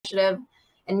Initiative,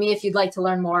 and me if you'd like to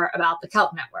learn more about the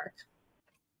CELC network.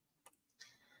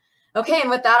 Okay, and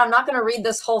with that, I'm not going to read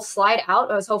this whole slide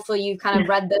out, as hopefully you kind of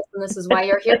read this, and this is why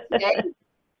you're here today.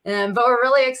 But we're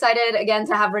really excited, again,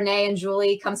 to have Renee and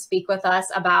Julie come speak with us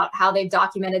about how they've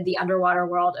documented the underwater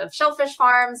world of shellfish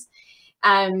farms.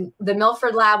 The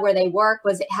Milford lab where they work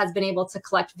has been able to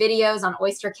collect videos on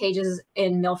oyster cages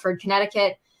in Milford,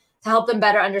 Connecticut, to help them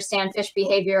better understand fish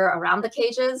behavior around the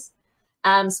cages.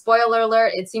 Spoiler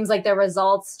alert, it seems like their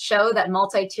results show that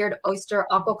multi-tiered oyster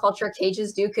aquaculture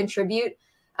cages do contribute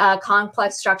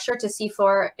complex structure to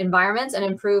seafloor environments and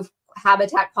improve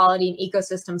habitat quality and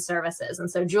ecosystem services. And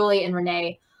so Julie and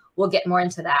Renee will get more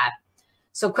into that.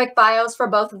 So quick bios for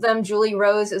both of them. Julie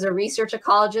Rose is a research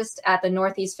ecologist at the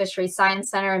Northeast Fisheries Science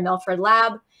Center in Milford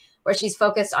Lab, where she's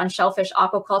focused on shellfish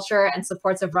aquaculture and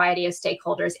supports a variety of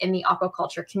stakeholders in the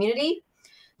aquaculture community.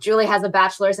 Julie has a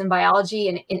bachelor's in biology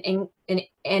and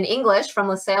in English from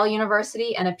LaSalle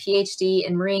University and a PhD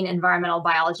in marine environmental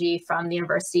biology from the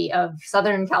University of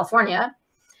Southern California.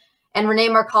 And Renee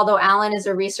Marcaldo-Allen is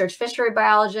a research fishery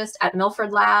biologist at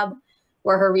Milford Lab,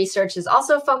 where her research is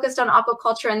also focused on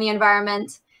aquaculture and the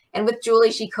environment. And with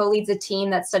Julie, she co-leads a team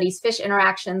that studies fish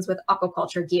interactions with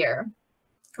aquaculture gear.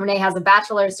 Renee has a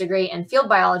bachelor's degree in field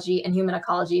biology and human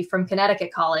ecology from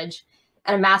Connecticut College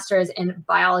and a master's in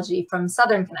biology from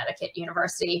Southern Connecticut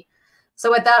University. So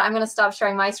with that, I'm going to stop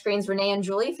sharing my screens. Renee and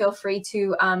Julie, feel free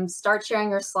to start sharing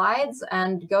your slides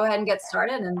and go ahead and get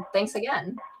started. And thanks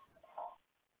again.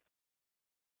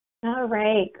 All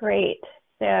right, great.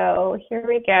 So here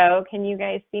we go. Can you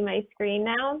guys see my screen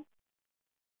now?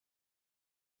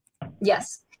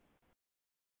 Yes.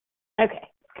 Okay,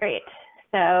 great.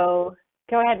 So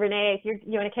go ahead, Renee. You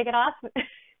want to kick it off?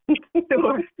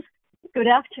 Sure. Good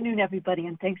afternoon, everybody,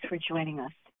 and thanks for joining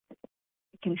us.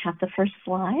 You can have the first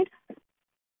slide.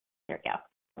 There we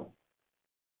go.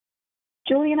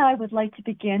 Julie and I would like to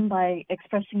begin by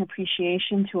expressing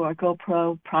appreciation to our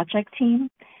GoPro project team.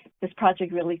 This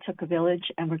project really took a village,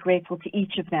 and we're grateful to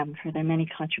each of them for their many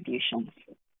contributions.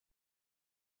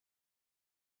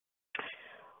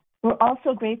 We're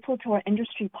also grateful to our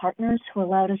industry partners who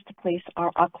allowed us to place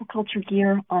our aquaculture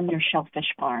gear on their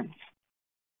shellfish farms.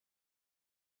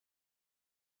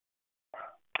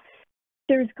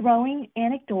 There's growing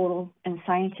anecdotal and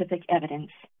scientific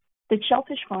evidence that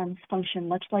shellfish farms function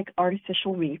much like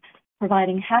artificial reefs,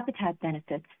 providing habitat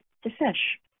benefits to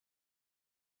fish.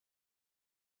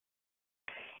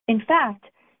 In fact,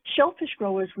 shellfish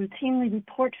growers routinely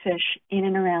report fish in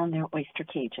and around their oyster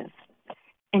cages.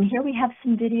 And here we have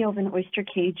some video of an oyster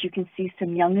cage. You can see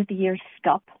some young of the year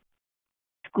scup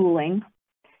schooling.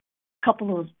 A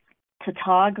couple of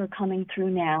tautog are coming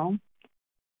through now.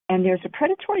 And there's a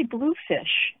predatory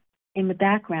bluefish in the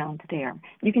background there.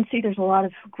 You can see there's a lot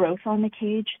of growth on the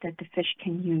cage that the fish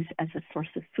can use as a source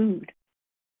of food.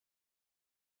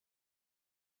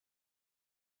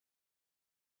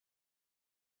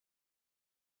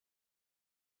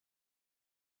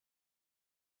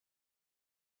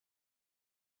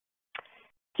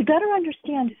 To better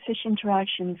understand fish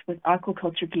interactions with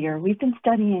aquaculture gear, we've been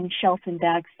studying shelf and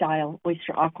bag style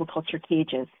oyster aquaculture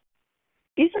cages.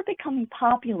 These are becoming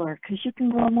popular because you can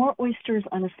grow more oysters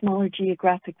on a smaller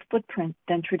geographic footprint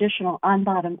than traditional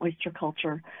on-bottom oyster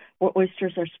culture, where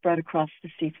oysters are spread across the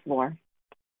seafloor.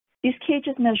 These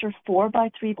cages measure 4 by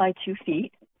 3 by 2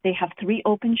 feet. They have 3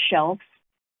 open shelves.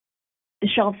 The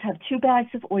shelves have 2 bags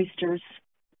of oysters.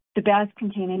 The bags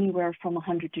contain anywhere from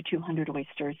 100 to 200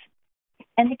 oysters.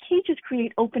 And the cages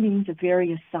create openings of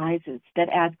various sizes that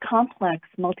add complex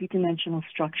multidimensional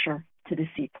structure to the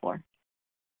seafloor.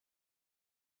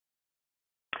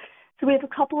 So we have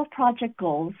a couple of project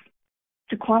goals: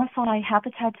 to quantify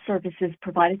habitat services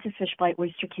provided to fish by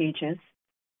oyster cages,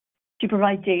 to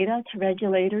provide data to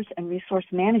regulators and resource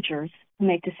managers who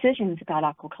make decisions about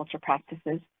aquaculture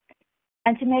practices,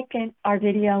 and to make our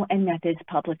video and methods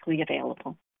publicly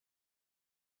available.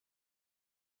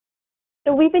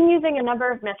 So we've been using a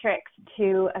number of metrics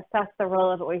to assess the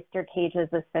role of oyster cages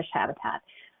as fish habitat.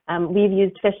 We've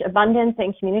used fish abundance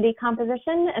and community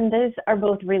composition, and those are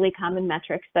both really common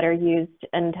metrics that are used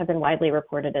and have been widely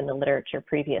reported in the literature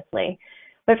previously.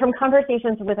 But from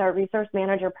conversations with our resource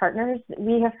manager partners,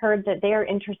 we have heard that they are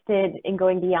interested in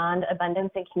going beyond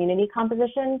abundance and community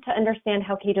composition to understand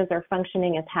how cages are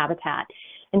functioning as habitat.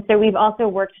 And so we've also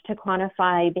worked to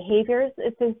quantify behaviors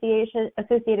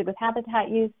associated with habitat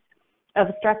use of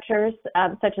structures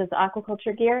such as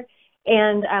aquaculture gear.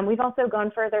 And we've also gone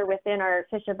further within our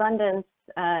fish abundance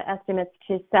estimates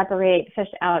to separate fish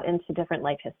out into different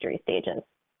life history stages.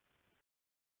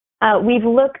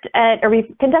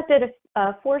 We've conducted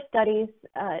 4 studies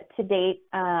to date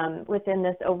within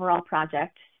this overall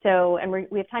project. So, and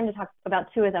we have time to talk about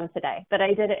 2 of them today, but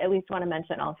I did at least want to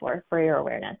mention all 4 for your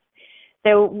awareness.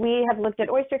 So we have looked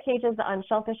at oyster cages on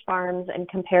shellfish farms and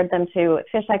compared them to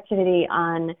fish activity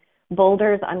on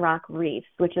boulders on rock reefs,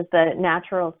 which is the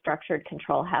natural structured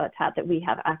control habitat that we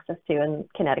have access to in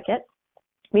Connecticut.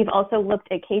 We've also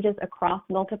looked at cages across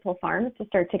multiple farms to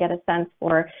start to get a sense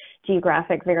for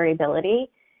geographic variability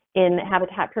in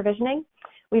habitat provisioning.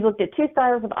 We've looked at 2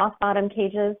 styles of off-bottom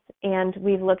cages, and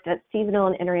we've looked at seasonal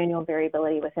and interannual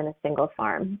variability within a single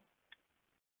farm.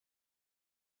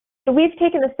 So we've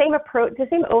taken the same approach, the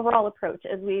same overall approach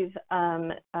as we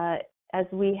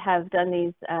have done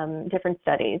these different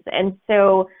studies. And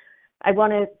so I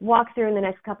want to walk through in the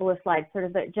next couple of slides sort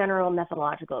of the general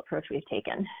methodological approach we've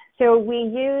taken. So we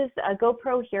use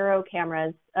GoPro Hero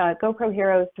cameras, GoPro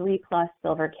Hero 3+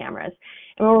 silver cameras.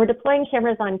 And when we're deploying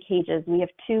cameras on cages, we have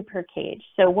 2 per cage.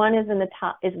 So one is the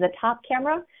top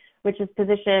camera, which is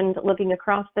positioned looking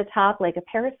across the top like a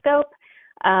periscope.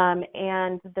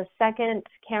 And the second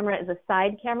camera is a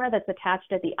side camera that's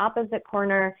attached at the opposite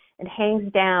corner and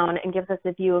hangs down and gives us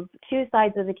a view of 2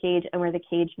 sides of the cage and where the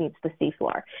cage meets the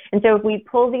seafloor. And so if we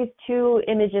pull these 2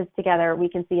 images together, we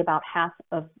can see about half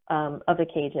of the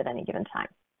cage at any given time.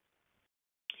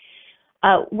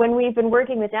 When we've been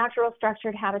working with natural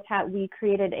structured habitat, we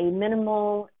created a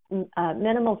minimal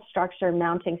structure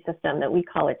mounting system that we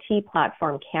call a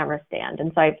T-platform camera stand.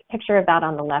 And so I have a picture of that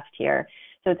on the left here.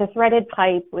 So it's a threaded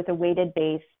pipe with a weighted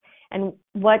base. And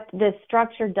what this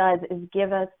structure does is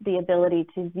give us the ability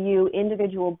to view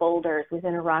individual boulders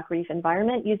within a rock reef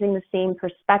environment using the same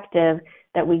perspective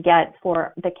that we get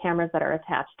for the cameras that are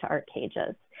attached to our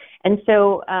cages. And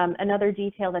so another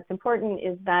detail that's important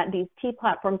is that these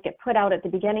T-platforms get put out at the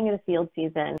beginning of the field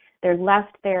season. They're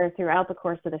left there throughout the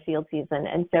course of the field season.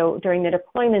 And so during the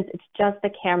deployments, it's just the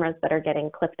cameras that are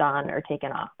getting clipped on or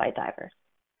taken off by divers.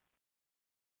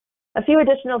 A few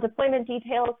additional deployment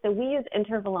details. So we use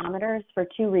intervalometers for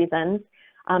 2 reasons.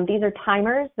 These are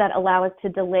timers that allow us to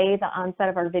delay the onset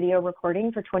of our video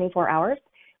recording for 24 hours.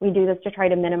 We do this to try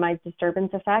to minimize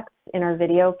disturbance effects in our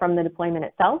video from the deployment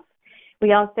itself.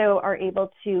 We also are able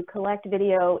to collect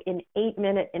video in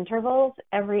 8-minute intervals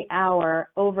every hour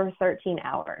over 13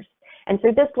 hours. And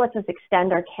so this lets us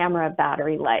extend our camera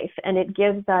battery life, and it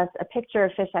gives us a picture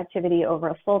of fish activity over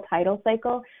a full tidal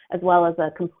cycle as well as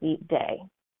a complete day.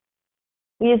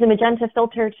 We use a magenta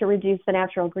filter to reduce the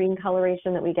natural green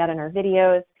coloration that we get in our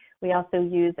videos. We also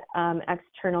use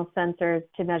external sensors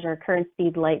to measure current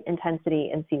speed, light intensity,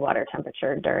 and seawater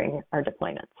temperature during our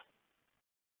deployments.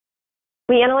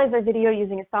 We analyze our video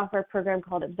using a software program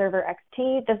called Observer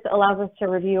XT. This allows us to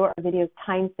review our videos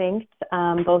time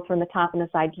synced, both from the top and the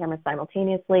side cameras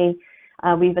simultaneously.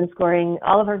 We've been scoring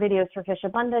all of our videos for fish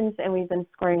abundance, and we've been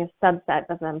scoring a subset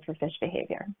of them for fish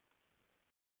behavior.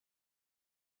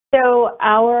 So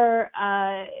our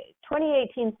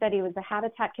 2018 study was a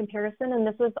habitat comparison, and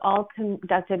this was all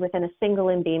conducted within a single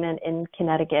embayment in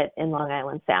Connecticut in Long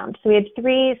Island Sound. So we had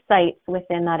 3 sites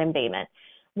within that embayment.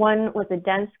 One was a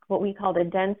dense, what we called a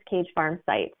dense cage farm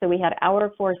site. So we had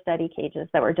our 4 study cages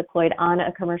that were deployed on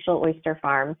a commercial oyster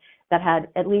farm that had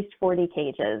at least 40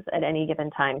 cages at any given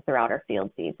time throughout our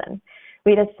field season.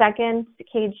 We had a second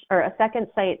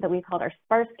site that we called our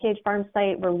sparse cage farm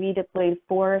site, where we deployed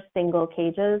 4 single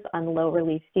cages on low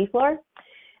relief seafloor.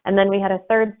 And then we had a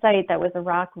third site that was a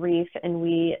rock reef, and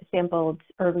we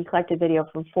collected video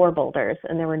from 4 boulders,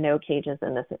 and there were no cages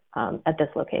in this at this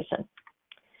location.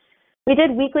 We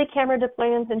did weekly camera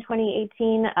deployments in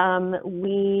 2018.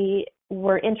 We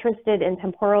were interested in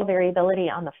temporal variability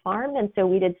on the farm, and so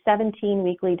we did 17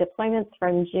 weekly deployments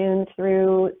from June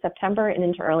through September and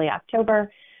into early October.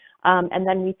 And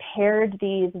then we paired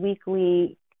these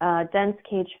weekly dense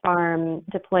cage farm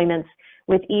deployments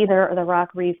with either the rock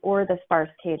reef or the sparse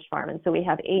cage farm. And so we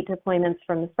have 8 deployments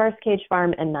from the sparse cage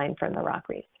farm and 9 from the rock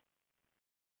reef.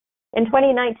 In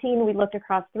 2019, we looked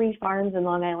across 3 farms in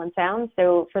Long Island Sound.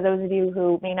 So for those of you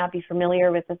who may not be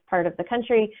familiar with this part of the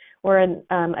country,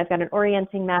 I've got an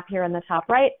orienting map here on the top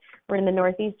right. We're in the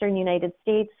northeastern United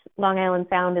States. Long Island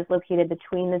Sound is located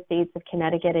between the states of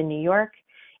Connecticut and New York.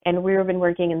 And we've been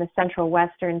working in the central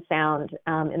western Sound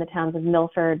in the towns of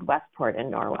Milford, Westport,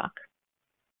 and Norwalk.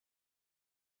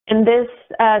 In this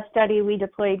study, we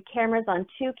deployed cameras on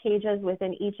 2 cages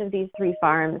within each of these 3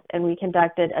 farms, and we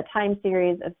conducted a time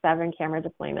series of 7 camera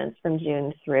deployments from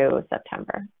June through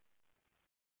September.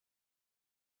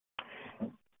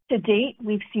 To date,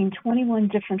 we've seen 21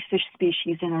 different fish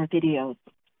species in our videos,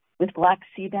 with black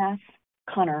sea bass,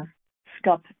 Cunner,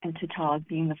 Scup, and tautog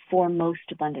being the 4 most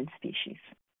abundant species.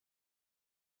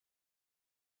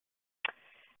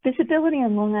 Visibility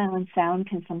on Long Island Sound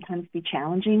can sometimes be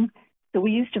challenging, so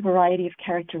we used a variety of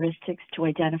characteristics to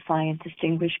identify and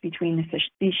distinguish between the fish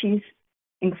species,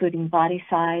 including body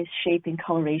size, shape, and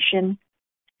coloration,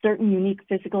 certain unique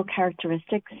physical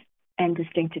characteristics, and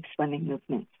distinctive swimming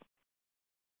movements.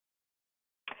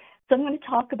 So I'm going to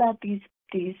talk about these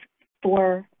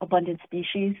 4 abundant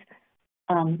species.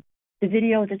 The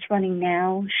video that's running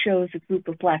now shows a group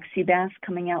of black sea bass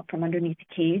coming out from underneath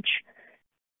the cage.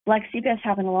 Black sea bass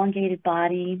have an elongated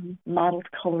body, mottled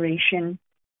coloration.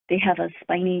 They have a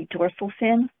spiny dorsal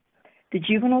fin. The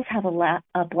juveniles have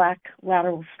a black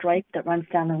lateral stripe that runs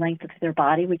down the length of their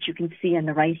body, which you can see in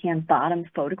the right-hand bottom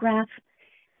photograph.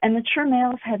 And mature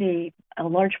males have a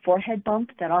large forehead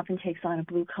bump that often takes on a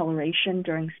blue coloration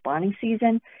during spawning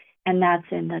season, and that's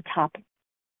in the top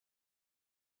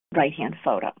right-hand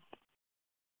photo.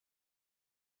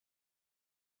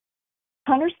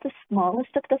 Cunner's the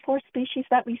smallest of the 4 species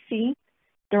that we see.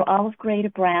 They're olive gray to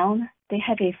brown. They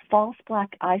have a false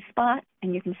black eye spot,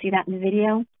 and you can see that in the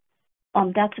video.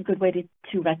 That's a good way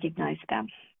to recognize them.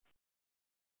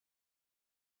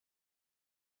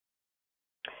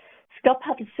 Scup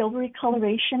have a silvery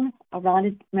coloration, a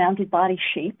rounded body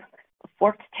shape, a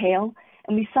forked tail,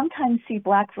 and we sometimes see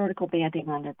black vertical banding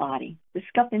on their body. The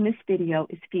Scup in this video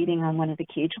is feeding on one of the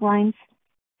cage lines,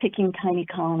 picking tiny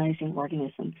colonizing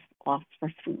organisms off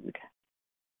for food.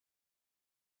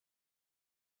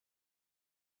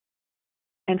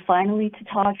 And finally,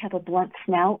 tautog have a blunt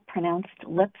snout, pronounced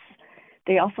lips.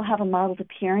 They also have a mottled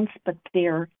appearance, but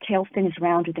their tail fin is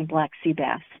rounder than black sea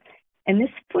bass. And this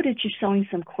footage is showing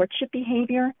some courtship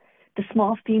behavior. The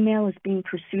small female is being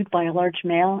pursued by a large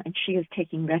male, and she is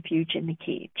taking refuge in the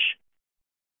cage.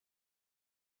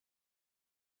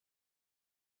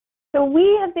 So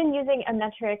we have been using a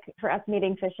metric for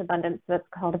estimating fish abundance that's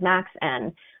called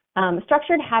max-N.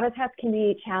 Structured habitats can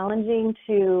be challenging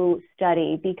to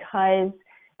study because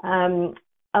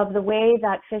of the way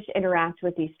that fish interact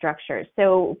with these structures.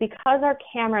 So because our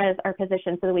cameras are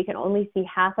positioned so that we can only see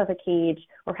half of a cage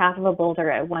or half of a boulder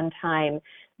at one time,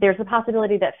 there's a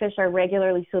possibility that fish are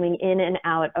regularly swimming in and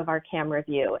out of our camera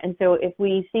view. And so if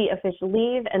we see a fish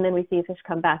leave and then we see a fish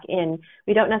come back in,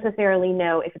 we don't necessarily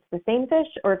know if it's the same fish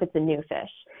or if it's a new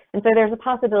fish. And so there's a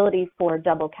possibility for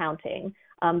double counting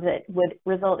that would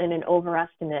result in an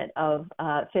overestimate of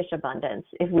fish abundance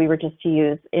if we were just to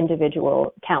use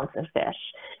individual counts of fish.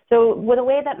 So the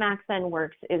way that max-N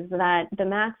works is that the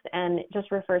max-N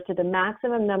just refers to the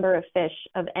maximum number of fish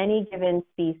of any given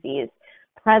species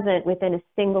present within a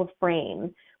single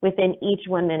frame within each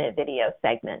 1-minute video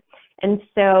segment. And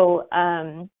so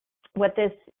what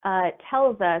this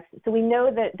tells us, so we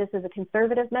know that this is a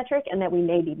conservative metric and that we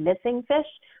may be missing fish,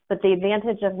 but the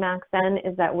advantage of max-N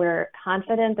is that we're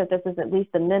confident that this is at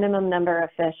least the minimum number of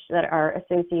fish that are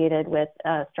associated with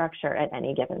a structure at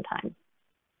any given time.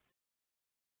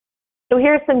 So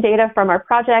here's some data from our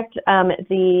project.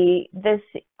 This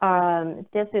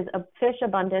is a fish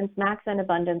abundance, max-N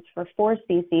abundance for 4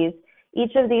 species.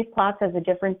 Each of these plots has a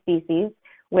different species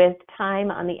with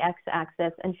time on the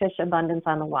x-axis and fish abundance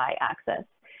on the y-axis.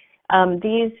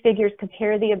 These figures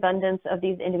compare the abundance of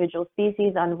these individual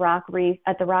species on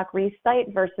at the Rock Reef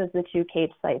site versus the 2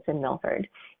 cage sites in Milford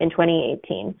in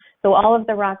 2018. So all of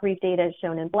the Rock Reef data is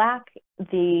shown in black,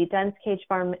 the dense cage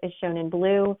farm is shown in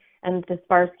blue, and the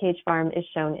sparse cage farm is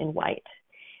shown in white.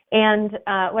 And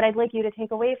what I'd like you to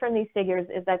take away from these figures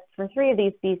is that for 3 of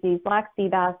these species, black sea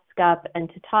bass, scup, and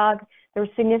tautog, there were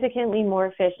significantly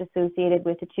more fish associated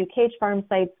with the 2 cage farm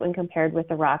sites when compared with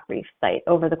the Rock Reef site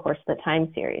over the course of the time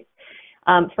series.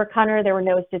 For Cunner, there were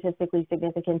no statistically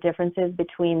significant differences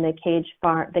between the cage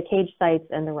sites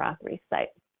and the Rock Reef site.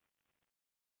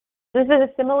 This is a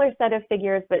similar set of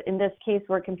figures, but in this case,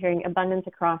 we're comparing abundance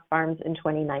across farms in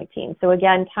 2019. So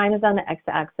again, time is on the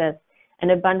x-axis, and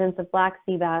abundance of black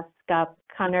sea bass, scup,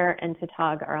 Cunner, and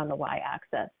tautog are on the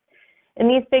y-axis. In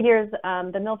these figures,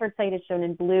 the Milford site is shown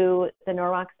in blue, the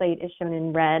Norwalk site is shown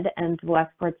in red, and the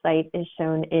Westport site is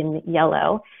shown in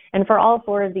yellow. And for all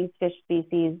 4 of these fish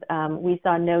species, we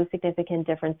saw no significant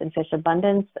difference in fish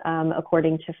abundance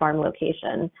according to farm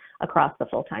location across the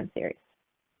full-time series.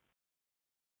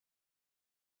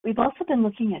 We've also been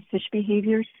looking at fish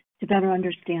behaviors to better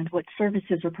understand what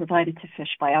services are provided to fish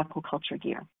by aquaculture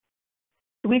gear.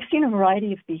 We've seen a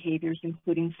variety of behaviors,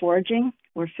 including foraging,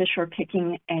 where fish are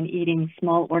picking and eating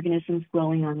small organisms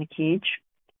growing on the cage.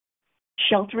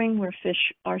 Sheltering, where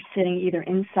fish are sitting either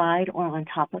inside or on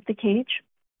top of the cage.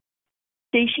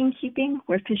 Station keeping,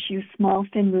 where fish use small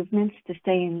fin movements to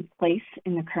stay in place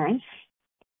in the currents.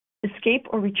 Escape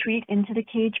or retreat into the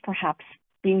cage, perhaps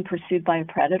being pursued by a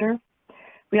predator.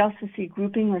 We also see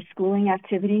grouping or schooling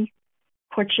activity,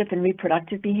 courtship and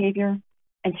reproductive behavior,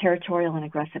 and territorial and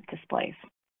aggressive displays.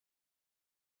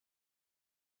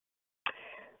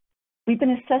 We've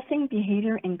been assessing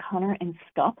behavior in Cunner and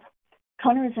Scup.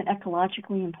 Cunner is an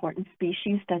ecologically important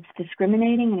species that's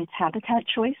discriminating in its habitat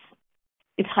choice.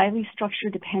 It's highly structure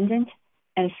dependent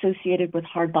and associated with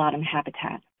hard bottom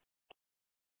habitat.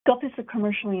 Scup is a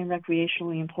commercially and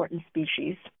recreationally important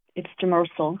species. It's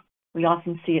demersal. We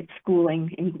often see it schooling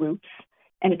in groups,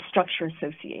 and it's structure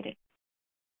associated.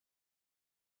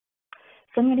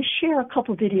 So I'm going to share a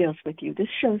couple videos with you. This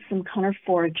shows some Cunner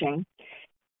foraging.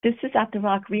 This is at the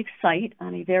Rock Reef site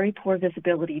on a very poor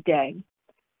visibility day.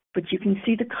 But you can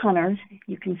see the Cunners,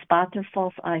 you can spot their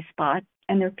false eye spot,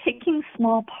 and they're picking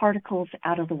small particles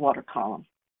out of the water column.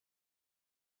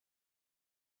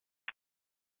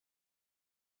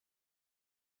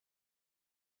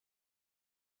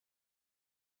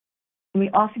 And we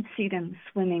often see them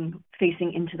swimming,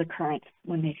 facing into the current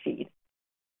when they feed.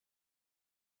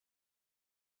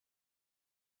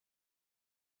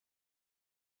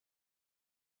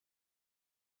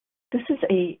 This is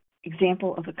an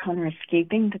example of a Cunner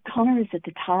escaping. The Cunner is at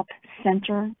the top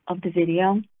center of the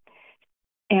video.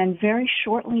 And very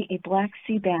shortly, a black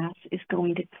sea bass is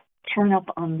going to turn up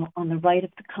on the right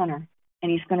of the Cunner.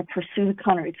 And he's going to pursue the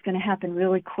Cunner. It's going to happen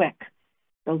really quick.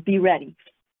 So be ready.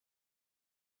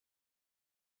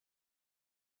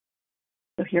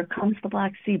 So here comes the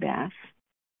black sea bass.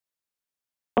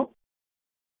 Oh,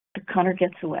 the Cunner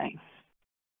gets away.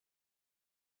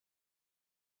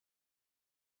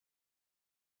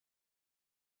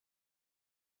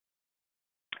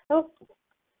 Oh,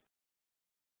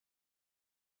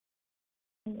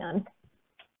 hang on.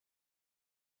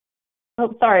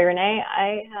 Oh, sorry, Renee.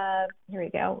 Here we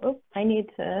go. Oh, I need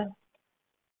to.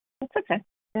 That's okay.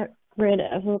 Get rid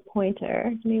of a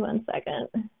pointer. Give me 1 second.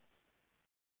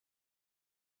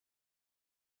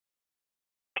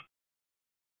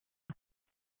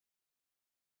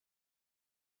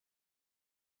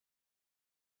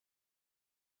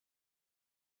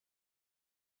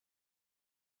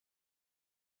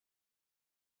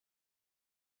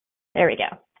 There we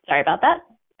go. Sorry about that.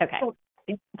 Okay.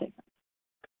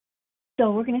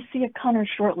 So we're going to see a Cunner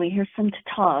shortly. Here's some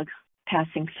tautog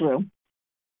passing through.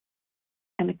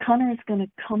 And the Cunner is going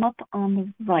to come up on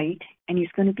the right, and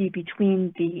he's going to be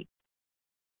between the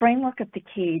framework of the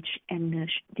cage and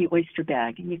the oyster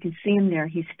bag. And you can see him there.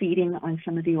 He's feeding on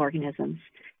some of the organisms.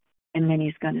 And then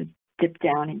he's going to dip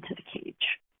down into the cage.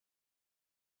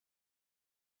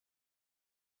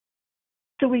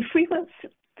 So we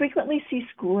frequently see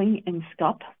schooling in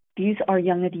Scup. These are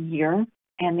young of the year,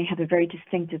 and they have a very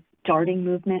distinctive darting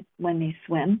movement when they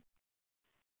swim.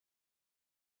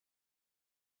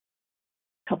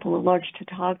 A couple of large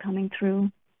tautog coming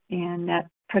through, and that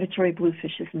predatory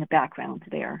bluefish is in the background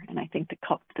there, and I think the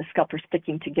Scup are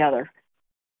sticking together.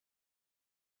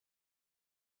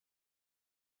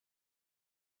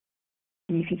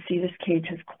 And you can see this cage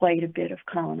has quite a bit of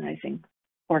colonizing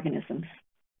organisms.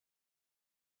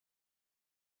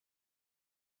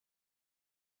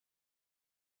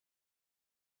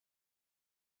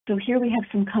 So here we have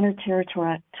some Cunner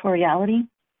territoriality.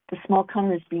 The small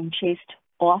Cunner is being chased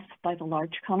off by the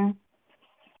large Cunner.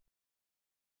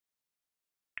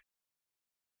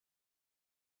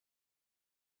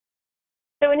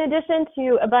 So in addition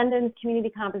to abundance,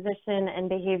 community composition, and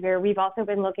behavior, we've also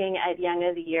been looking at young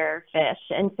of the year fish.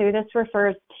 And so this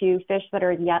refers to fish that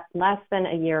are yet less than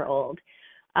a year old.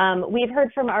 We've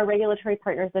heard from our regulatory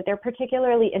partners that they're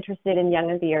particularly interested in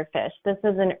young of the year fish. This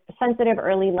is a sensitive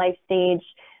early life stage.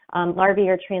 Larvae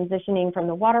are transitioning from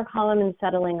the water column and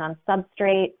settling on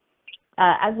substrate.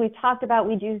 As we've talked about,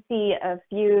 we do see a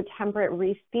few temperate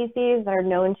reef species that are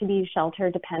known to be shelter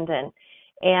dependent.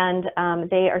 And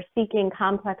they are seeking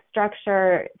complex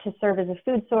structure to serve as a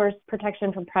food source,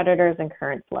 protection from predators, and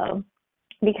current flow.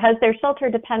 Because they're shelter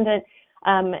dependent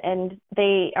and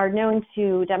they are known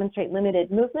to demonstrate limited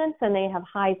movements, and they have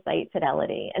high site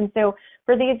fidelity. And so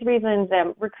for these reasons,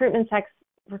 recruitment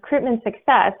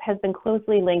success has been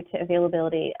closely linked to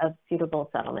availability of suitable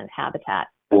settlement habitat.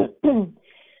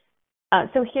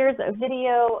 So here's a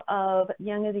video of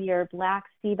young of the year black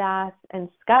sea bass and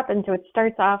Scup. And so it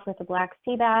starts off with a black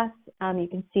sea bass. You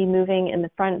can see moving in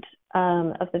the front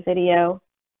of the video,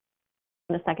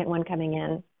 and the second one coming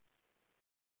in.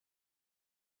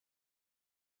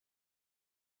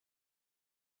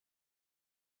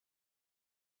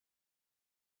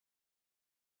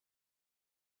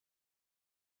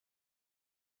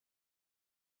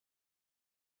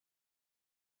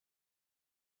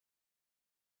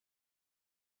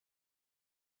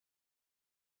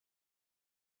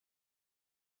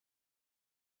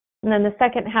 And then the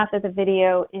second half of the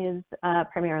video is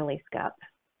primarily Scup.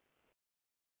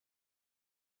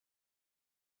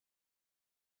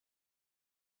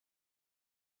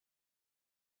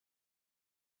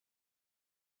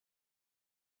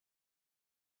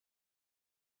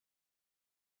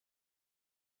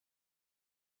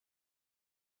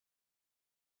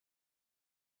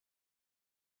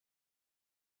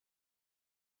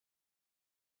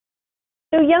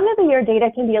 So young of the year data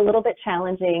can be a little bit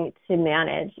challenging to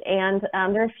manage, and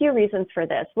there are a few reasons for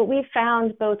this. What we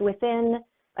found both within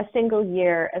a single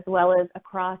year as well as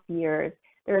across years,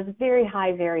 there's very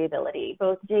high variability,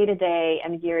 both day to day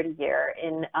and year to year,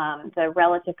 in the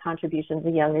relative contributions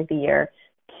of young of the year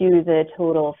to the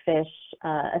total fish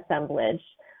assemblage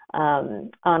on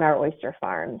our oyster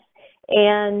farms.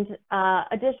 And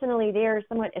additionally, they are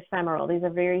somewhat ephemeral. These are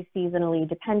very seasonally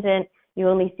dependent. You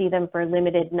only see them for a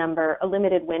limited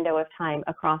window of time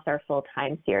across our full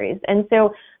time series. And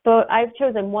so I've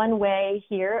chosen one way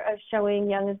here of showing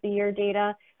young of the year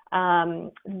data.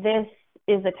 This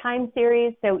is a time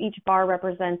series, so each bar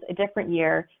represents a different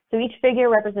year. So each figure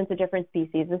represents a different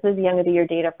species. This is young of the year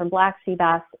data from black sea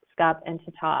bass, Scup, and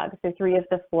tautog. So 3 of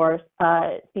the 4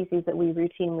 species that we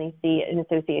routinely see in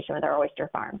association with our oyster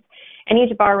farms. And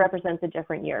each bar represents a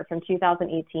different year from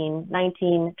 2018,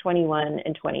 19, 21,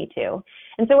 and 22.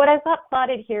 And so what I've got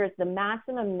plotted here is the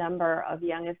maximum number of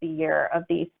young of the year of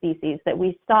these species that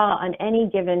we saw on any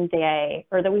given day,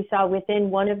 or that we saw within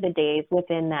one of the days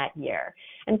within that year.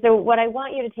 And so what I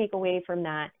want you to take away from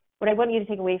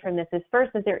this is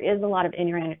first that there is a lot of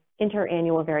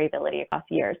interannual variability across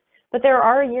years. But there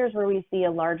are years where we see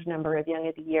a large number of young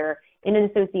of the year in an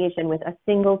association with a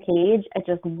single cage at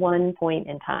just one point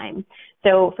in time.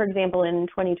 So for example, in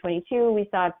 2022, we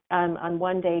saw on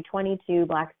one day 22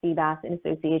 black sea bass in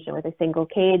association with a single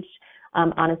cage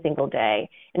on a single day.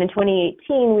 And in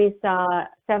 2018, we saw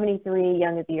 73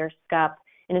 young of the year Scup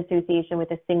in association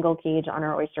with a single cage on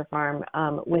our oyster farm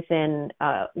within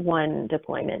one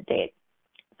deployment date.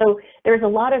 So there's a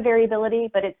lot of variability,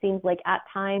 but it seems like at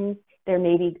times there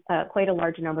may be quite a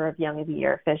large number of young of the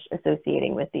year fish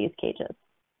associating with these cages.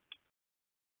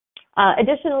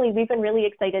 Additionally, we've been really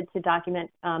excited to document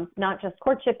not just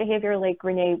courtship behavior like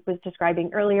Renee was describing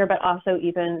earlier, but also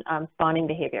even spawning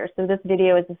behavior. So this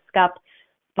video is a Scup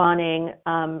spawning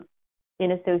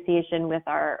in association with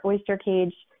our oyster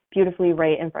cage, beautifully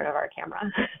right in front of our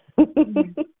camera.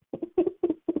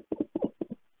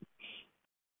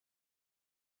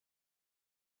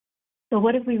 So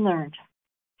what have we learned?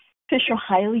 Fish are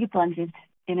highly abundant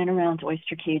in and around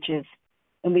oyster cages,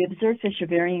 and we observe fish of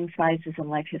varying sizes and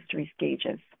life history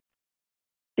stages.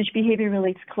 Fish behavior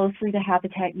relates closely to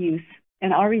habitat use,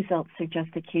 and our results suggest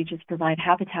that cages provide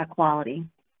habitat quality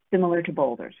similar to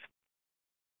boulders.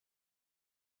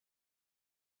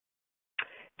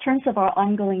 In terms of our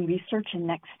ongoing research and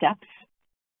next steps,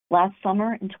 last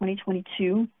summer in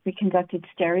 2022, we conducted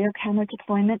stereo camera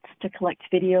deployments to collect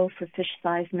video for fish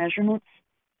size measurements,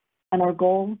 and our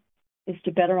goal is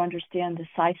to better understand the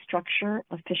size structure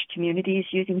of fish communities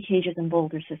using cages and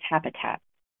boulders as habitat.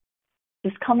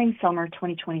 This coming summer,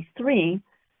 2023,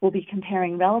 we'll be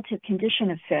comparing relative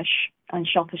condition of fish on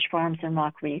shellfish farms and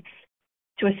rock reefs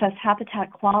to assess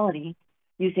habitat quality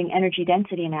using energy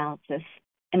density analysis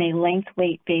and a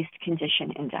length-weight-based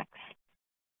condition index.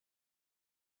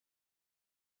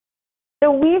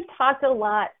 So we've talked a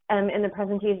lot in the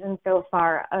presentation so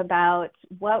far about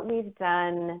what we've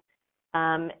done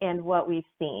and what we've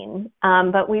seen.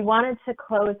 But we wanted to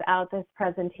close out this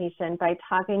presentation by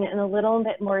talking in a little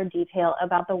bit more detail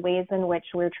about the ways in which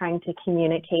we're trying to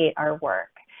communicate our work.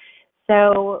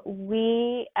 So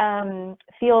we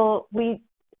feel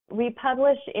we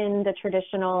publish in the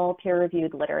traditional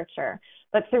peer-reviewed literature,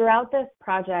 but throughout this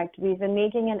project, we've been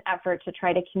making an effort to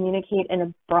try to communicate in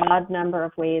a broad number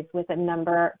of ways with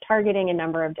targeting a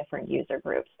number of different user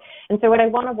groups. And so what I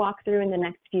want to walk through in the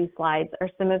next few slides are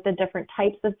some of the different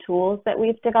types of tools that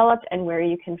we've developed and where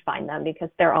you can find them, because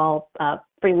they're all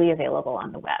freely available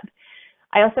on the web.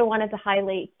 I also wanted to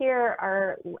highlight here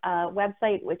our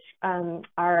website, which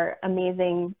our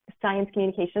amazing science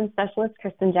communications specialist,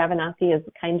 Kristen Javanazzi, has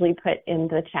kindly put in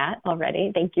the chat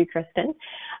already. Thank you, Kristen.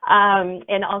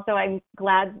 And also I'm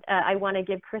glad, I want to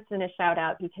give Kristen a shout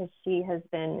out because she has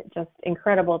been just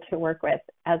incredible to work with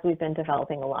as we've been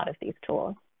developing a lot of these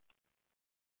tools.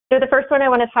 So the first one I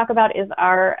want to talk about is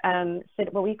our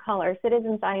what we call our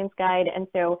Citizen Science Guide. And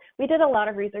so we did a lot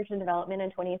of research and development in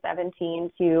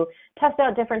 2017 to test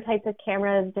out different types of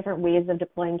cameras, different ways of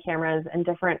deploying cameras, and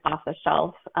different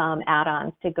off-the-shelf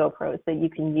add-ons to GoPros that you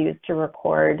can use to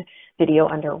record video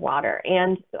underwater.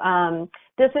 And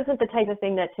this isn't the type of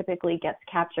thing that typically gets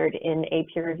captured in a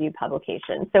peer-reviewed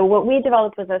publication. So what we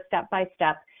developed was a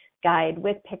step-by-step guide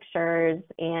with pictures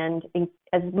and in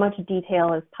as much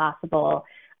detail as possible,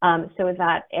 so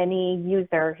that any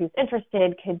user who's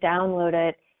interested could download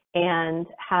it and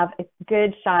have a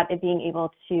good shot at being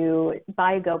able to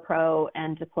buy a GoPro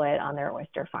and deploy it on their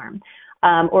oyster farm,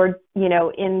 or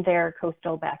in their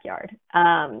coastal backyard.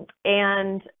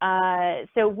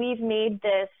 So we've made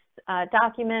this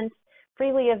document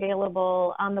freely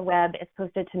available on the web. It's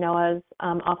posted to NOAA's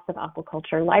Office of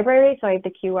Aquaculture library. So I have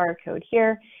the QR code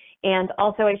here. And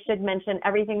also I should mention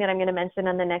everything that I'm going to mention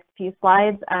on the next few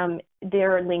slides.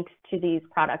 There are links to these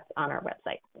products on our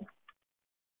website.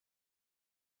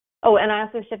 Oh, and I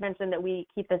also should mention that we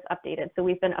keep this updated. So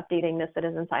we've been updating the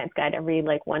Citizen Science Guide every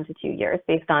 1 to 2 years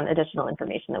based on additional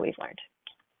information that we've learned.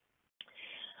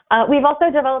 We've also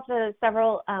developed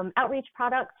several outreach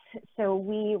products. So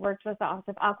we worked with the Office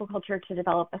of Aquaculture to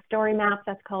develop a story map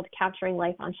that's called Capturing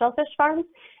Life on Shellfish Farms.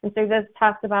 And so this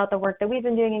talks about the work that we've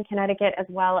been doing in Connecticut, as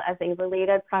well as a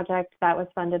related project that was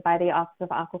funded by the Office of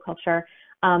Aquaculture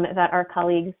that our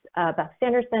colleagues Beth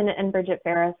Sanderson and Bridget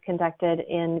Ferris conducted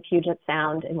in Puget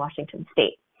Sound in Washington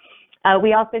State.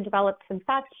 We also developed some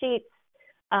fact sheets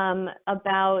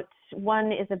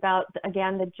one is about,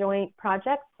 again, the joint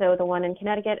projects, so the one in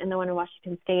Connecticut and the one in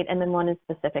Washington State, and then one is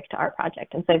specific to our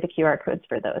project, and so the QR codes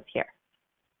for those here.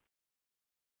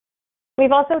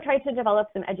 We've also tried to develop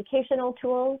some educational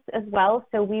tools as well,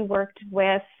 so we worked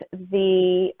with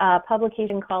the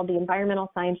publication called the Environmental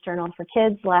Science Journal for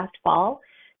Kids last fall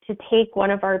to take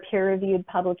one of our peer-reviewed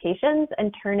publications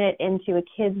and turn it into a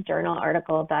kids journal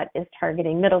article that is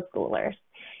targeting middle schoolers.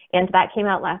 And that came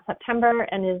out last September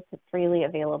and is freely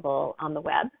available on the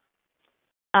web.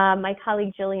 My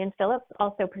colleague Jillian Phillips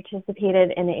also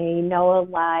participated in a NOAA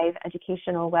Live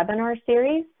educational webinar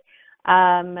series.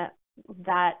 There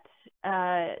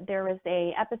was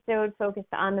an episode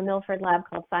focused on the Milford lab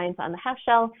called Science on the Half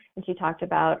Shell, and she talked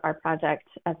about our project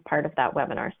as part of that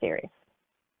webinar series.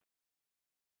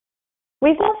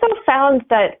 We've also found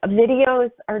that videos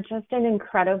are just an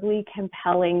incredibly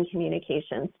compelling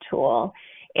communications tool.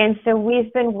 And so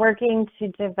we've been working to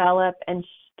develop and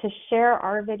to share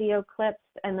our video clips,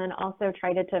 and then also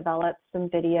try to develop some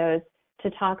videos to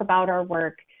talk about our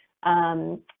work,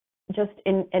 just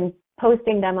in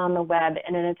posting them on the web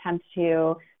in an attempt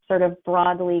to sort of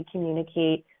broadly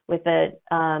communicate with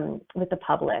the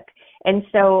public. And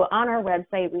so on our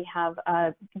website, we have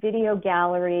a video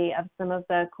gallery of some of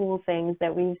the cool things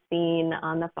that we've seen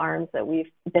on the farms that we've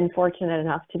been fortunate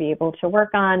enough to be able to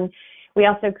work on. We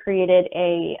also created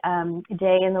a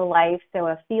day in the life, so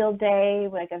a field day,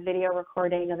 like a video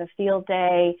recording of a field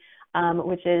day,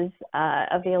 which is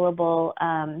available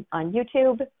on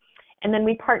YouTube. And then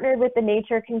we partnered with the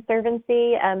Nature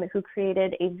Conservancy, who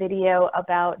created a video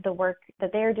about the work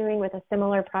that they're doing with a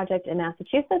similar project in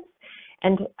Massachusetts,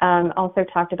 and also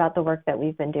talked about the work that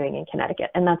we've been doing in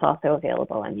Connecticut, and that's also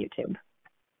available on YouTube.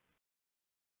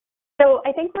 So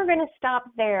I think we're going to stop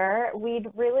there. We'd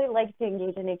really like to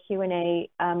engage in a Q&A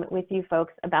with you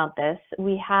folks about this.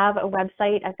 We have a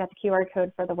website. I've got the QR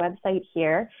code for the website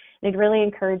here. I'd really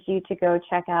encourage you to go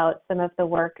check out some of the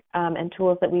work and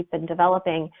tools that we've been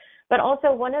developing. But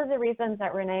also, one of the reasons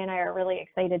that Renee and I are really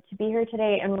excited to be here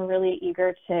today, and we're really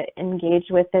eager to engage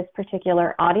with this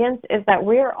particular audience, is that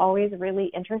we are always really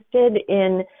interested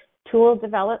in tool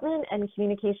development and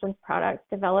communications products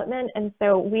development. And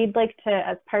so we'd like to,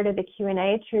 as part of the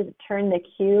Q&A, to turn the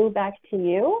cue back to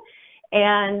you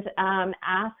and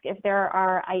ask if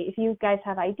you guys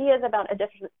have ideas about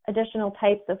additional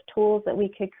types of tools that we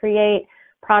could create,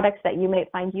 products that you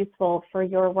might find useful for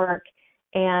your work,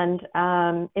 and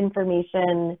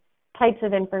types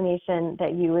of information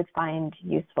that you would find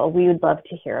useful. We would love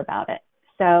to hear about it.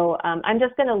 So I'm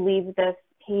just going to leave this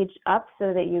page up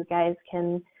so that you guys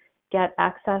can get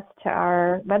access to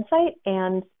our website,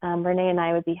 and Renee and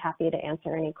I would be happy to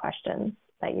answer any questions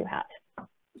that you have.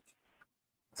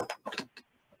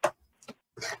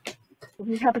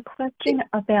 We have a question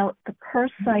about the per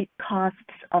site costs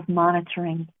of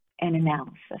monitoring and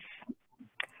analysis.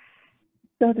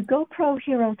 So the GoPro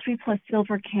Hero 3 Plus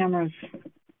Silver cameras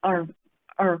are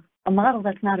a model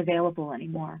that's not available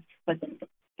anymore, but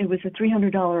it was a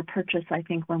 $300 purchase, I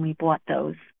think, when we bought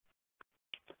those.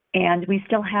 And we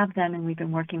still have them, and we've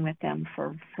been working with them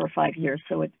for 5 years,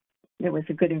 so it was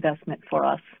a good investment for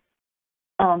us.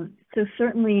 So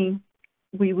certainly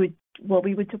we would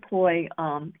deploy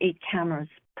 8 cameras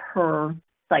per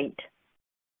site.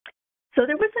 So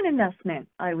there was an investment,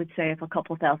 I would say, of a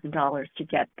couple $1,000s to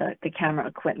get the camera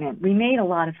equipment. We made a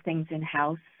lot of things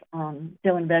in-house.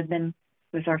 Dylan Redman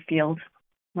was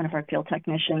one of our field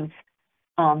technicians,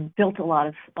 built a lot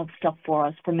of stuff for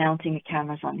us for mounting the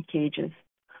cameras on the cages.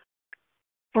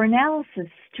 For analysis,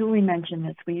 Julie mentioned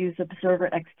this, we use Observer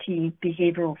XT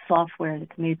behavioral software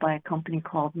that's made by a company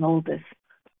called Milford.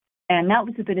 And that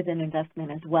was a bit of an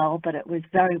investment as well, but it was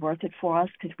very worth it for us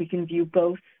because we can view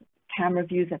both camera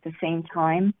views at the same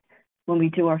time when we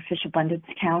do our fish abundance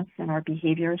counts and our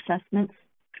behavior assessments.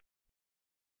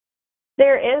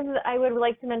 I would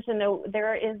like to mention though,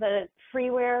 there is a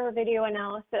freeware video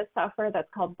analysis software that's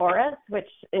called BORIS, which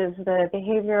is the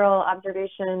Behavioral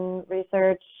Observation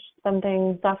Research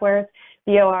something software,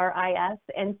 BORIS.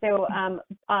 And so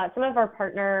some of our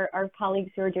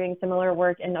colleagues who are doing similar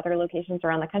work in other locations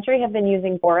around the country have been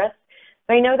using BORIS.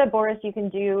 So I know that BORIS you can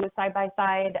do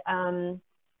side-by-side.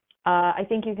 I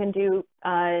think you can do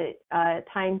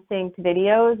time-synced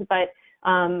videos, but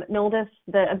Noldis,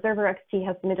 the Observer XT,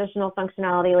 has some additional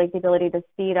functionality like the ability to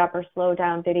speed up or slow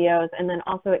down videos, and then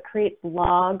also it creates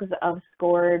logs of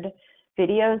scored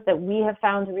videos that we have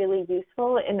found really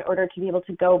useful in order to be able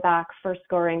to go back for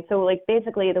scoring. So like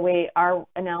basically the way our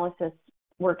analysis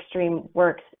workstream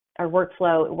works, our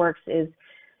workflow works is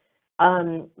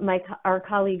our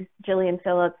colleagues Jillian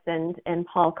Phillips and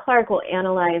Paul Clark will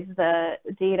analyze the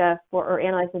data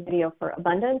analyze the video for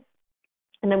abundance,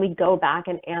 and then we go back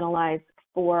and analyze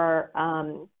for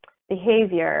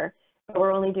behavior, but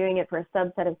we're only doing it for a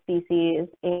subset of species,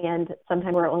 and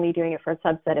sometimes we're only doing it for a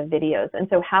subset of videos. And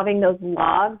so having those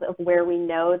logs of where we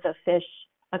know the fish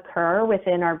occur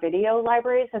within our video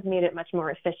libraries has made it much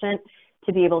more efficient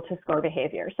to be able to score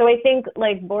behavior. So I think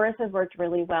like Boris has worked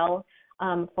really well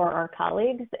for our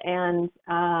colleagues, and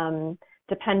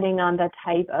depending on the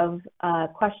type of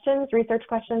research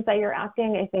questions that you're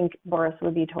asking, I think Boris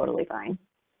would be totally fine.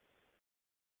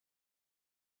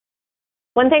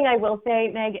 One thing I will say,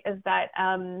 Meg, is that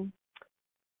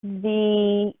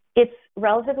it's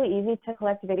relatively easy to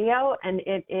collect video, and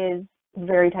it is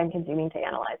very time consuming to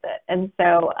analyze it. And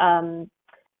so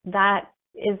that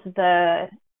is the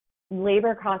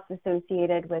labor costs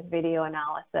associated with video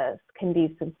analysis can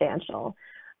be substantial.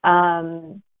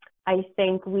 I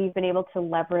think we've been able to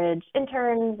leverage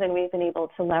interns, and we've been able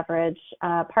to leverage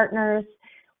partners.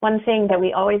 One thing that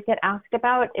we always get asked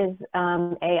about is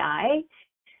AI.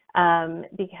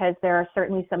 Because there are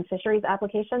certainly some fisheries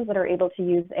applications that are able to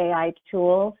use AI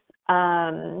tools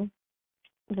that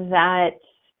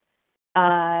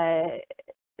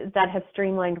have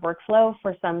streamlined workflow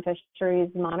for some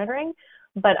fisheries monitoring.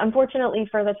 But unfortunately,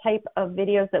 for the type of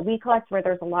videos that we collect, where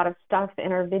there's a lot of stuff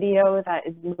in our video that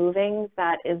is moving,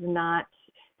 that is not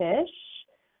fish,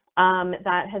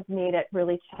 that has made it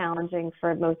really challenging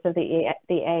for most of the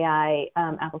AI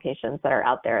applications that are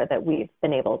out there that we've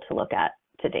been able to look at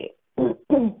to date.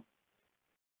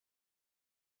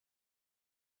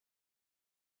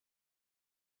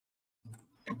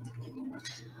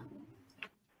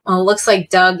 Well, it looks like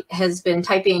Doug has been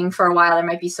typing for a while. There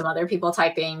might be some other people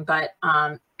typing, but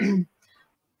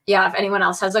yeah, if anyone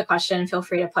else has a question, feel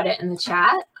free to put it in the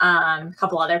chat. A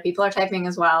couple other people are typing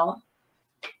as well.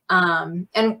 And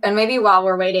maybe while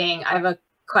we're waiting, I have a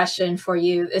question for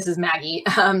you. This is Maggie.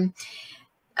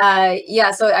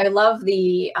 Yeah, so I love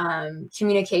the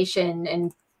communication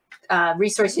and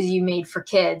resources you made for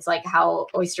kids, like how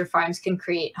oyster farms can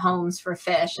create homes for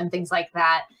fish and things like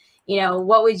that. You know,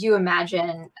 what would you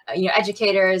imagine, you know,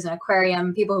 educators and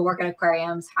aquarium, people who work at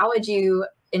aquariums, how would you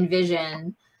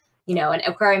envision, you know, an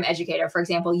aquarium educator, for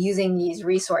example, using these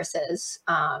resources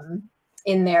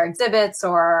in their exhibits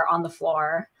or on the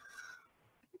floor?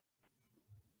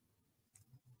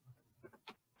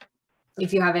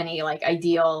 If you have any like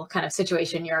ideal kind of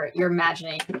situation you're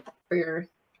imagining for your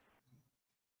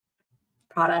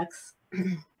products.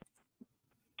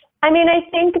 I mean, I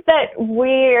think that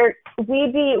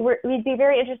we'd be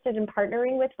very interested in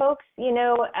partnering with folks. You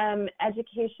know,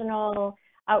 educational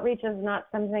outreach is not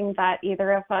something that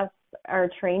either of us are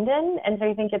trained in, and so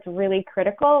I think it's really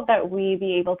critical that we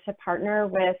be able to partner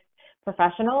with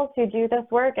professionals who do this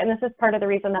work. And this is part of the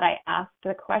reason that I asked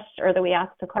the question, or that we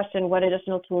asked the question, what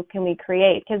additional tools can we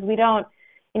create? Because we don't,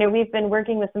 you know, we've been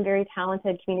working with some very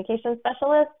talented communication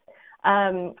specialists,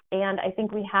 and I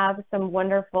think we have some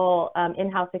wonderful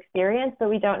in-house experience, but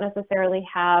we don't necessarily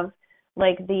have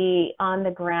like the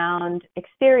on-the-ground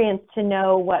experience to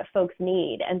know what folks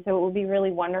need. And so it would be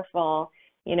really wonderful,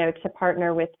 you know, to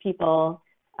partner with people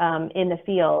in the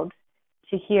field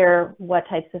to hear what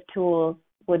types of tools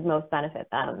would most benefit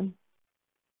them.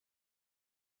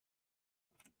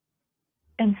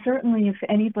 And certainly if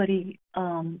anybody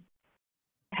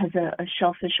has a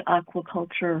shellfish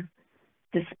aquaculture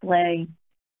display,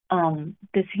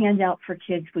 this handout for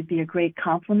kids would be a great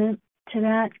complement to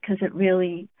that, because it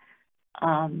really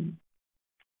kind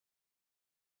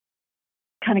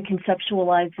of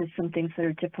conceptualizes some things that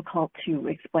are difficult to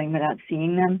explain without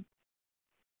seeing them.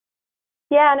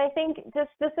 Yeah, and I think this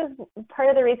is part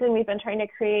of the reason we've been trying to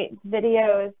create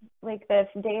videos like the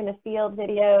day in the field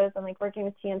videos, and like working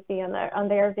with TNC on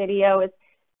their video. It's,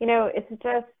 you know, it's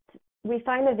just, we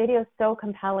find the videos so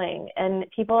compelling and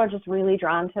people are just really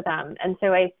drawn to them. And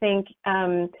so I think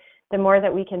the more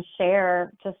that we can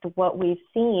share just what we've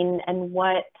seen and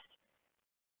what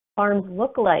farms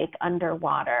look like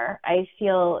underwater, I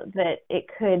feel that it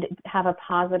could have a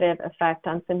positive effect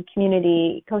on some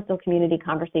coastal community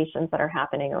conversations that are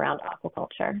happening around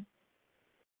aquaculture.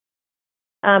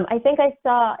 I think I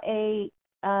saw a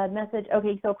message.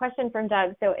 Okay, so a question from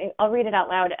Doug. So I'll read it out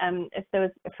loud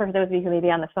for those of you who may be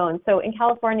on the phone. So in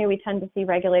California, we tend to see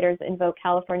regulators invoke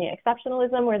California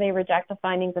exceptionalism, where they reject the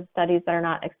findings of studies that are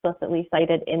not explicitly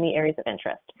cited in the areas of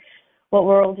interest. What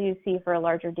role do you see for a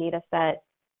larger data set,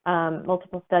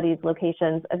 multiple studies,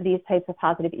 locations of these types of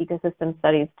positive ecosystem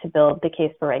studies to build the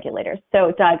case for regulators?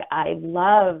 So Doug, I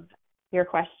love your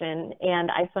question, and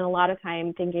I spent a lot of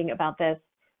time thinking about this.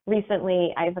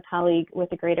 Recently, I have a colleague with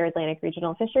the Greater Atlantic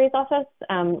Regional Fisheries Office,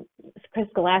 Chris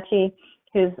Galacci,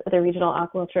 who's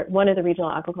one of the regional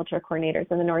aquaculture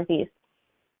coordinators in the Northeast.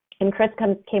 And Chris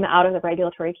came out of the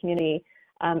regulatory community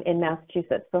in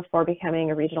Massachusetts before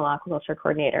becoming a regional aquaculture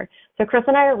coordinator. So Chris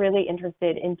and I are really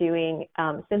interested in doing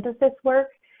synthesis work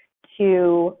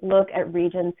to look at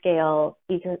region scale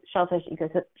shellfish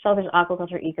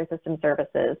aquaculture ecosystem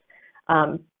services.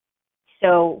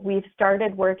 So we've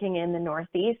started working in the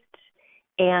Northeast,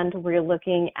 and we're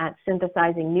looking at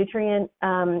synthesizing nutrient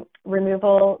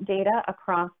removal data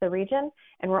across the region.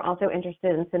 And we're also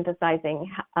interested in synthesizing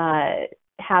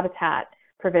habitat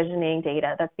provisioning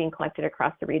data that's being collected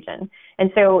across the region. And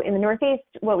so in the Northeast,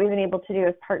 what we've been able to do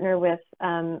is partner with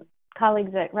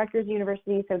colleagues at Rutgers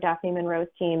University, so Daphne Monroe's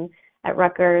team at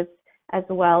Rutgers, as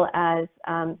well as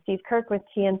Steve Kirk with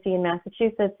TNC in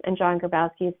Massachusetts and John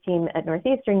Grabowski's team at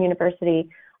Northeastern University.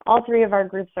 All three of our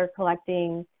groups are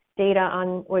collecting data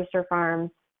on oyster farms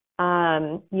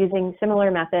using similar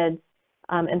methods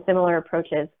and similar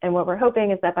approaches. And what we're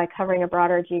hoping is that by covering a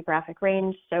broader geographic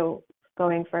range, so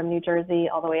going from New Jersey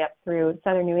all the way up through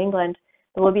southern New England,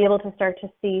 that we'll be able to start to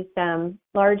see some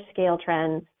large-scale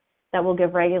trends that will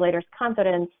give regulators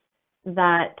confidence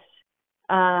that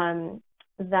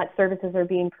that services are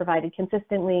being provided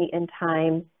consistently in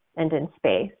time and in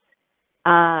space.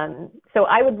 So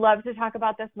I would love to talk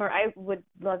about this more. I would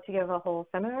love to give a whole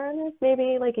seminar on this,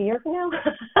 maybe like a year from now,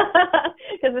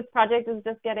 because this project is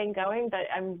just getting going, but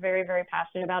I'm very, very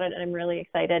passionate about it, and I'm really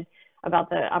excited about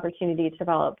the opportunity to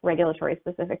develop regulatory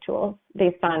specific tools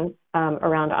based on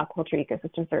around aquaculture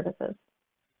ecosystem services.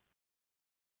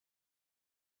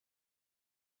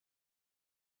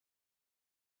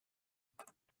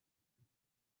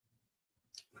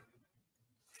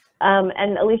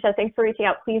 And Alicia, thanks for reaching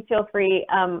out. Please feel free.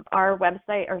 Our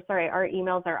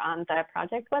emails are on the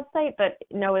project website, but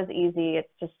NOAA's easy.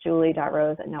 It's just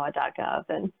julie.rose@noaa.gov,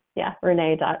 and yeah,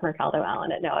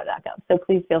 renee.mercaldoallen@noaa.gov. So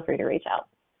please feel free to reach out.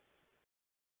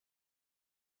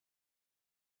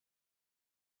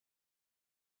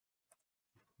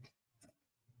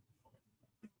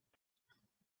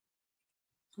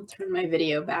 I'll turn my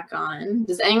video back on.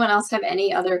 Does anyone else have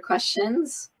any other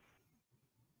questions?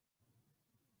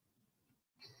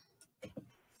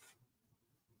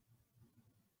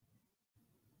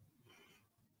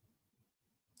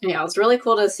 Yeah, it's really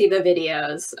cool to see the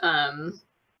videos.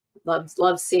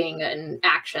 Love seeing it in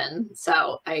action.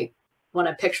 So I want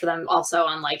to picture them also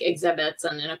on like exhibits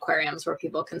and in aquariums where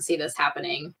people can see this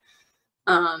happening.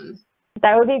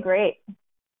 That would be great.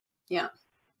 Yeah.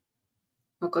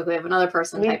 Look like we have another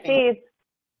person typing.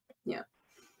 Yeah.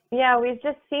 Yeah, we've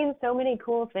just seen so many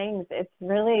cool things. It's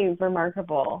really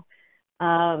remarkable.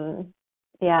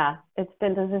 Yeah, this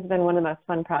has been one of the most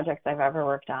fun projects I've ever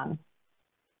worked on.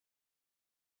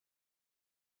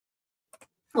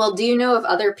 Well, do you know if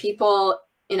other people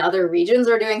in other regions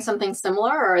are doing something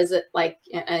similar, or is it like,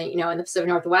 in the Pacific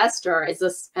Northwest, or is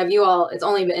this, it's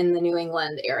only been in the New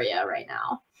England area right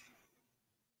now?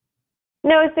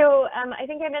 No, so I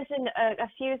think I mentioned a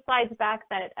few slides back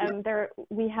that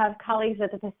we have colleagues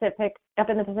at up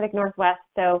in the Pacific Northwest.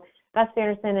 So Beth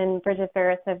Sanderson and Bridget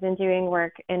Ferris have been doing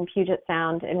work in Puget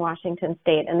Sound in Washington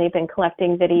State, and they've been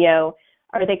collecting video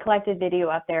or they collected video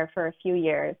up there for a few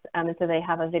years. And so they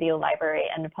have a video library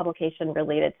and a publication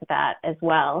related to that as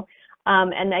well.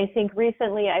 And I think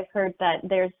recently I've heard that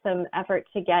there's some effort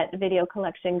to get video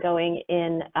collection going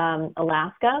in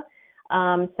Alaska.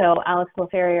 So Alex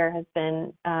LaFerrier has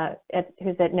been,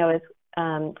 who's at NOAA's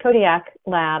Kodiak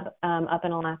lab up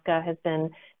in Alaska, has been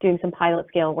doing some pilot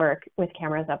scale work with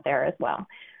cameras up there as well.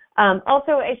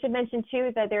 Also, I should mention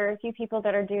too that there are a few people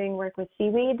that are doing work with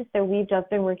seaweed. So we've just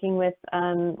been working with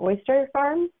oyster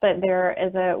farms, but there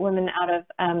is a woman out of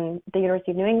the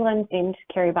University of New England named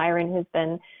Carrie Byron who's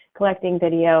been collecting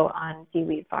video on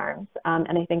seaweed farms.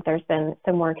 And I think there's been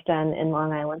some work done in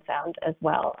Long Island Sound as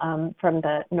well from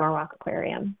the Norwalk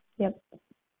Aquarium. Yep.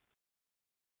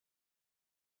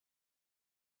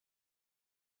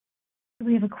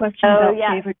 We have a question about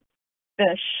favorite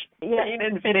fish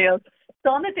in videos. So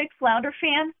I'm a big flounder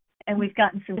fan, and we've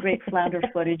gotten some great flounder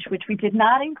footage, which we did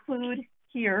not include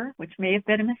here, which may have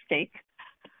been a mistake.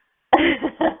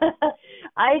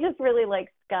 I just really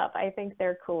like Scup. I think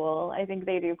they're cool. I think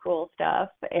they do cool stuff,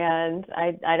 and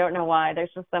I don't know why.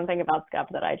 There's just something about Scup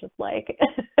that I just like.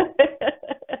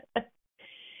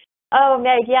 Oh,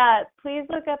 Meg, yeah, please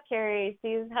look up Carrie.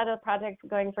 She's had a project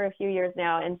going for a few years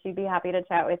now, and she'd be happy to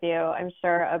chat with you, I'm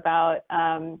sure, about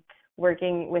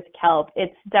working with kelp.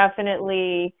 It's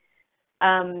definitely,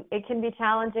 it can be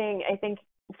challenging. I think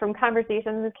from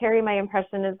conversations with Carrie, my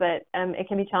impression is that it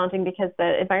can be challenging because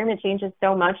the environment changes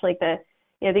so much. Like the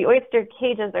oyster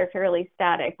cages are fairly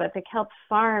static, but the kelp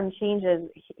farm changes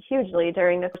hugely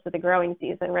during the course of the growing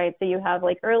season, right? So you have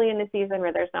like early in the season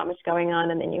where there's not much going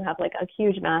on, and then you have like a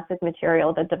huge mass of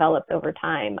material that develops over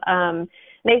time. And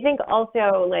I think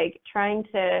also like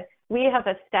we have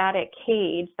a static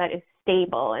cage that is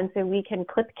stable, and so we can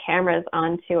clip cameras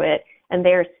onto it and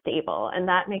they're stable, and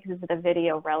that makes the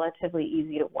video relatively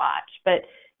easy to watch. But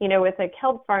with a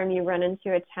kelp farm, you run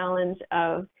into a challenge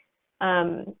of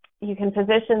you can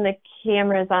position the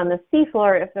cameras on the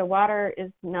seafloor if the water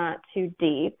is not too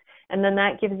deep, and then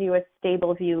that gives you a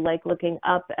stable view, like looking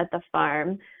up at the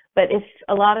farm. But if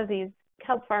a lot of these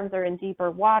kelp farms are in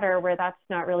deeper water where that's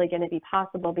not really going to be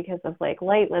possible because of like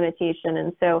light limitation,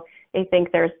 and so I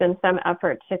think there's been some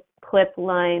effort to clip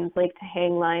lines, like to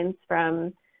hang lines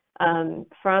from the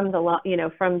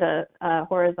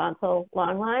horizontal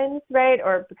long lines, right?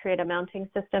 Or create a mounting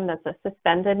system that's a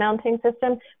suspended mounting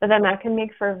system. But then that can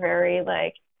make for very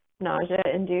like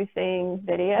nausea-inducing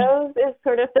videos is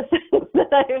sort of the sense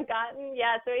that I've gotten.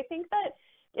 Yeah, so I think that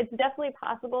it's definitely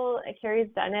possible. Carrie's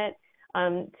done it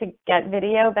to get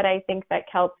video, but I think that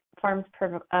kelp farms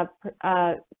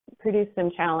produce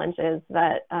some challenges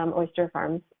that oyster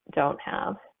farms don't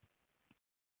have.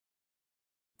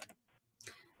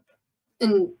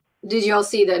 And did you all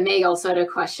see that Meg also had a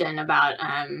question about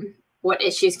what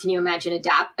issues can you imagine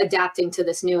adapting to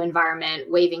this new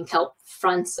environment, waving kelp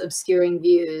fronts, obscuring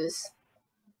views?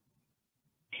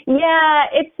 Yeah,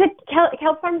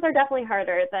 kelp farms are definitely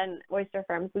harder than oyster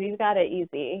farms. We've got it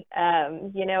easy.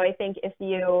 I think if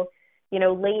you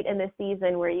late in the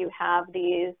season where you have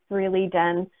these really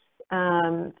dense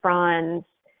fronds,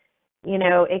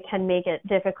 it can make it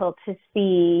difficult to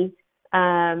see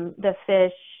the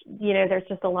fish. There's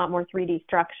just a lot more 3D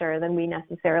structure than we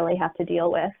necessarily have to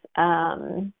deal with.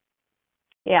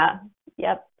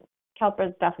 Kelp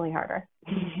is definitely harder.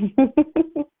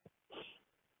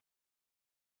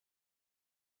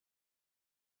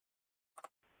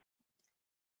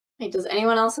 Hey, does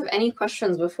anyone else have any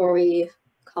questions before we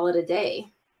call it a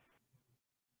day?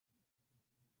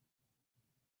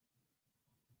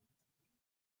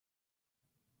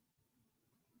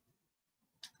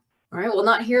 All right, well,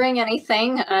 not hearing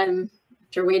anything.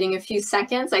 After waiting a few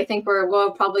seconds, I think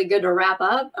we're probably good to wrap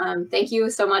up. Thank you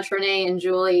so much, Renee and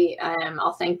Julie.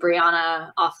 I'll thank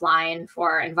Brianna offline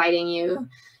for inviting you.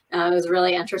 It was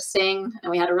really interesting,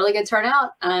 and we had a really good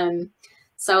turnout.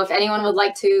 So if anyone would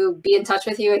like to be in touch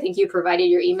with you, I think you provided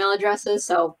your email addresses,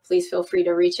 so please feel free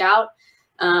to reach out.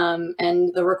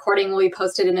 And the recording will be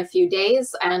posted in a few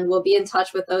days, and we'll be in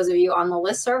touch with those of you on the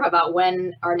listserv about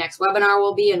when our next webinar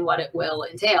will be and what it will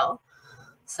entail.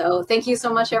 So thank you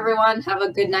so much, everyone. Have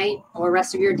a good night or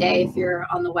rest of your day if you're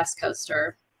on the West Coast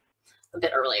or a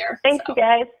bit earlier. Thank you,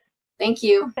 guys. Thank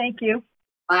you. Thank you.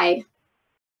 Bye.